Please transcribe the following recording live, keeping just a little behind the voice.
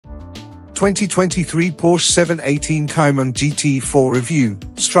2023 Porsche 718 Cayman GT4 review,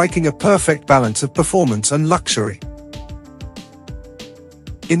 striking a perfect balance of performance and luxury.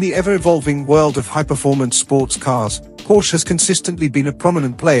 In the ever-evolving world of high-performance sports cars, Porsche has consistently been a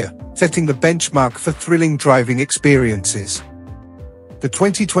prominent player, setting the benchmark for thrilling driving experiences. The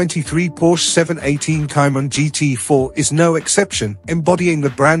 2023 Porsche 718 Cayman GT4 is no exception, embodying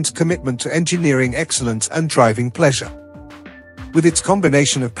the brand's commitment to engineering excellence and driving pleasure. With its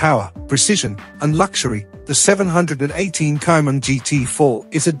combination of power, precision, and luxury, the 718 Cayman GT4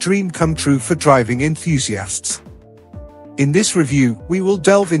 is a dream come true for driving enthusiasts. In this review, we will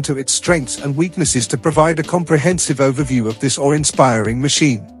delve into its strengths and weaknesses to provide a comprehensive overview of this awe-inspiring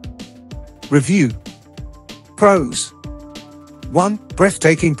machine. Review. Pros. 1.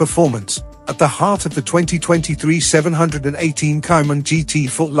 Breathtaking performance. At the heart of the 2023 718 Cayman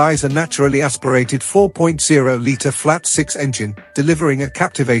GT4 lies a naturally aspirated 4.0-litre flat-six engine, delivering a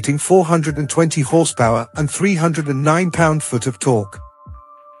captivating 420 horsepower and 309 pound-foot of torque.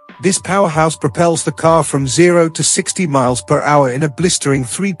 This powerhouse propels the car from 0 to 60 miles per hour in a blistering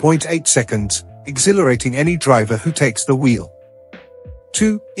 3.8 seconds, exhilarating any driver who takes the wheel.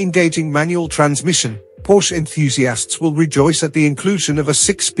 2. Engaging manual transmission. Porsche enthusiasts will rejoice at the inclusion of a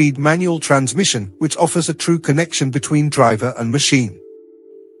 6-speed manual transmission, which offers a true connection between driver and machine.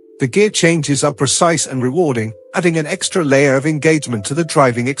 The gear changes are precise and rewarding, adding an extra layer of engagement to the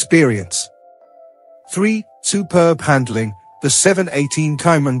driving experience. 3. Superb handling. The 718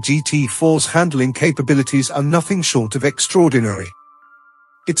 Cayman GT4's handling capabilities are nothing short of extraordinary.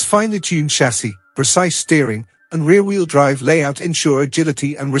 Its finely tuned chassis, precise steering, and rear-wheel drive layout ensure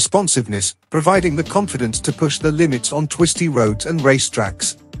agility and responsiveness, providing the confidence to push the limits on twisty roads and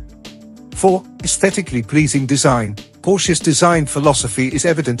racetracks. 4. Aesthetically pleasing design. Porsche's design philosophy is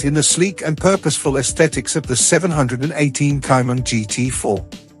evident in the sleek and purposeful aesthetics of the 718 Cayman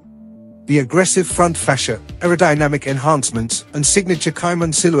GT4. The aggressive front fascia, aerodynamic enhancements, and signature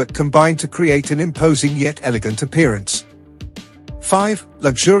Cayman silhouette combine to create an imposing yet elegant appearance. 5.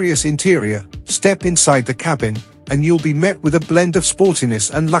 Luxurious interior. Step inside the cabin, and you'll be met with a blend of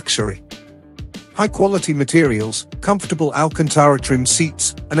sportiness and luxury. High-quality materials, comfortable Alcantara trim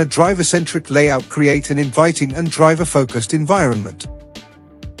seats, and a driver-centric layout create an inviting and driver-focused environment.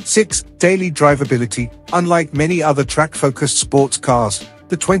 6. Daily drivability. Unlike many other track-focused sports cars,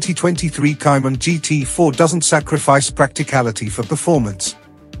 the 2023 Cayman GT4 doesn't sacrifice practicality for performance.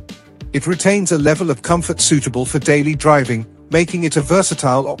 It retains a level of comfort suitable for daily driving, making it a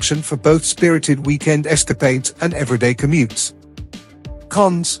versatile option for both spirited weekend escapades and everyday commutes.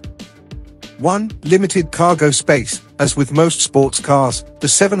 Cons. 1. Limited cargo space. As with most sports cars, the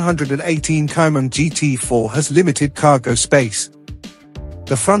 718 Cayman GT4 has limited cargo space.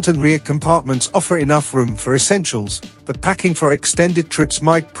 The front and rear compartments offer enough room for essentials, but packing for extended trips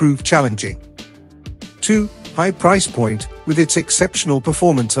might prove challenging. 2. High price point. With its exceptional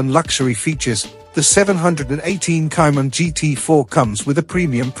performance and luxury features, the 718 Cayman GT4 comes with a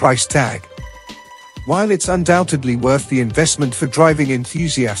premium price tag. While it's undoubtedly worth the investment for driving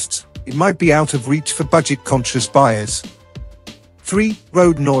enthusiasts, it might be out of reach for budget-conscious buyers. 3.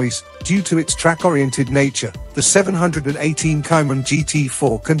 Road noise. Due to its track-oriented nature, the 718 Cayman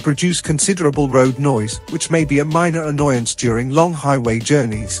GT4 can produce considerable road noise, which may be a minor annoyance during long highway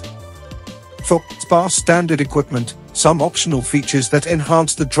journeys. 4. Sparse standard equipment. Some optional features that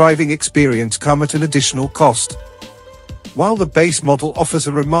enhance the driving experience come at an additional cost. While the base model offers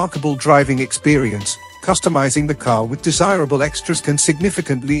a remarkable driving experience, customizing the car with desirable extras can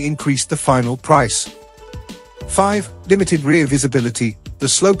significantly increase the final price. 5. Limited rear visibility. The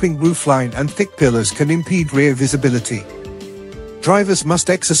sloping roofline and thick pillars can impede rear visibility. Drivers must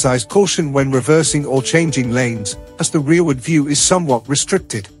exercise caution when reversing or changing lanes, as the rearward view is somewhat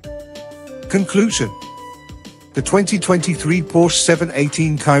restricted. Conclusion. The 2023 Porsche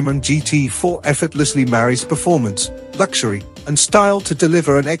 718 Cayman GT4 effortlessly marries performance, luxury, and style to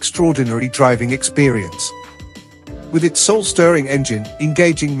deliver an extraordinary driving experience. With its soul-stirring engine,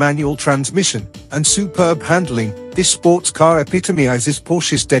 engaging manual transmission, and superb handling, this sports car epitomizes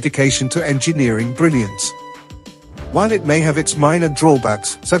Porsche's dedication to engineering brilliance. While it may have its minor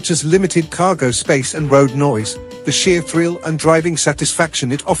drawbacks, such as limited cargo space and road noise, the sheer thrill and driving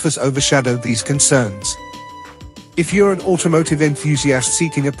satisfaction it offers overshadow these concerns. If you're an automotive enthusiast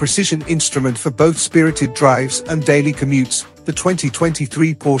seeking a precision instrument for both spirited drives and daily commutes, the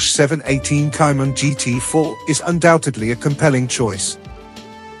 2023 Porsche 718 Cayman GT4 is undoubtedly a compelling choice.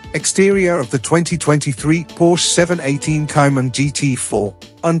 Exterior of the 2023 Porsche 718 Cayman GT4,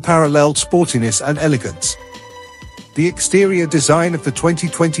 unparalleled sportiness and elegance. The exterior design of the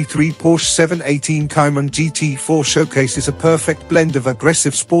 2023 Porsche 718 Cayman GT4 showcases a perfect blend of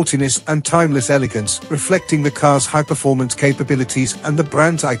aggressive sportiness and timeless elegance, reflecting the car's high-performance capabilities and the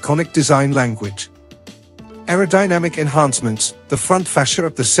brand's iconic design language. Aerodynamic enhancements. The front fascia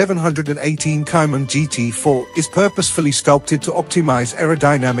of the 718 Cayman GT4 is purposefully sculpted to optimize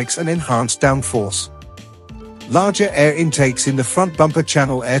aerodynamics and enhance downforce. Larger air intakes in the front bumper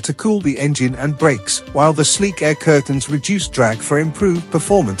channel air to cool the engine and brakes, while the sleek air curtains reduce drag for improved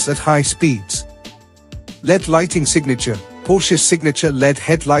performance at high speeds. LED lighting signature. Porsche's signature LED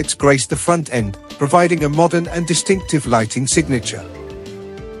headlights grace the front end, providing a modern and distinctive lighting signature.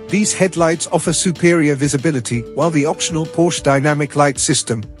 These headlights offer superior visibility, while the optional Porsche Dynamic Light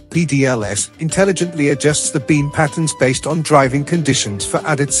System, PDLS, intelligently adjusts the beam patterns based on driving conditions for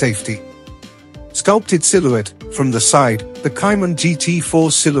added safety. Sculpted silhouette. From the side, the Cayman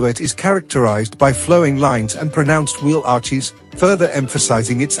GT4's silhouette is characterized by flowing lines and pronounced wheel arches, further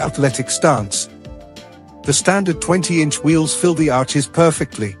emphasizing its athletic stance. The standard 20-inch wheels fill the arches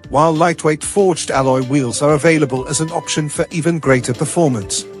perfectly, while lightweight forged alloy wheels are available as an option for even greater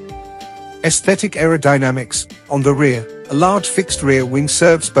performance. Aesthetic aerodynamics. On the rear, a large fixed rear wing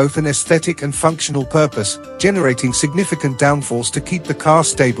serves both an aesthetic and functional purpose, generating significant downforce to keep the car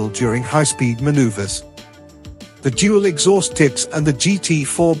stable during high-speed maneuvers. The dual exhaust tips and the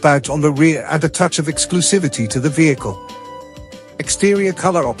GT4 badge on the rear add a touch of exclusivity to the vehicle. Exterior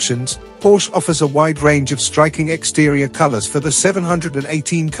color options. Porsche offers a wide range of striking exterior colors for the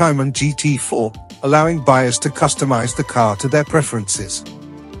 718 Cayman GT4, allowing buyers to customize the car to their preferences.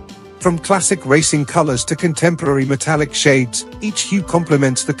 From classic racing colors to contemporary metallic shades, each hue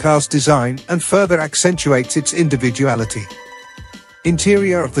complements the car's design and further accentuates its individuality.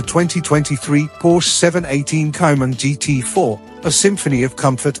 Interior of the 2023 Porsche 718 Cayman GT4, a symphony of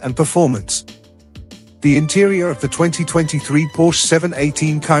comfort and performance. The interior of the 2023 Porsche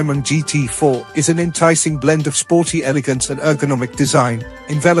 718 Cayman GT4 is an enticing blend of sporty elegance and ergonomic design,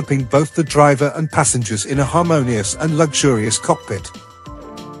 enveloping both the driver and passengers in a harmonious and luxurious cockpit.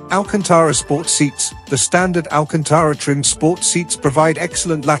 Alcantara sport seats. The standard Alcantara trim sport seats provide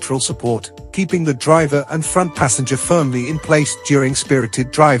excellent lateral support, keeping the driver and front passenger firmly in place during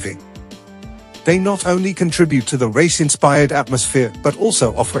spirited driving. They not only contribute to the race-inspired atmosphere but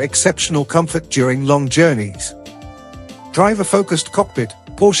also offer exceptional comfort during long journeys. Driver-focused cockpit.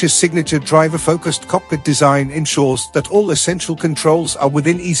 Porsche's signature driver-focused cockpit design ensures that all essential controls are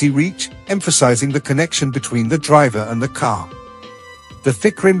within easy reach, emphasizing the connection between the driver and the car. The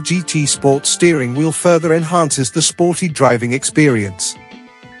thick-rimmed GT Sport steering wheel further enhances the sporty driving experience.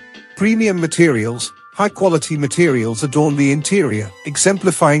 Premium materials. High-quality materials adorn the interior,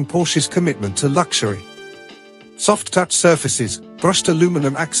 exemplifying Porsche's commitment to luxury. Soft-touch surfaces, brushed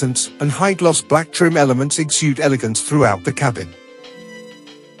aluminum accents, and high-gloss black trim elements exude elegance throughout the cabin.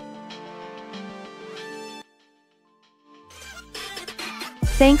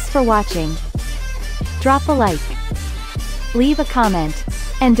 Thanks for watching. Drop a like. Leave a comment.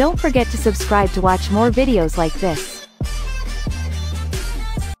 And don't forget to subscribe to watch more videos like this.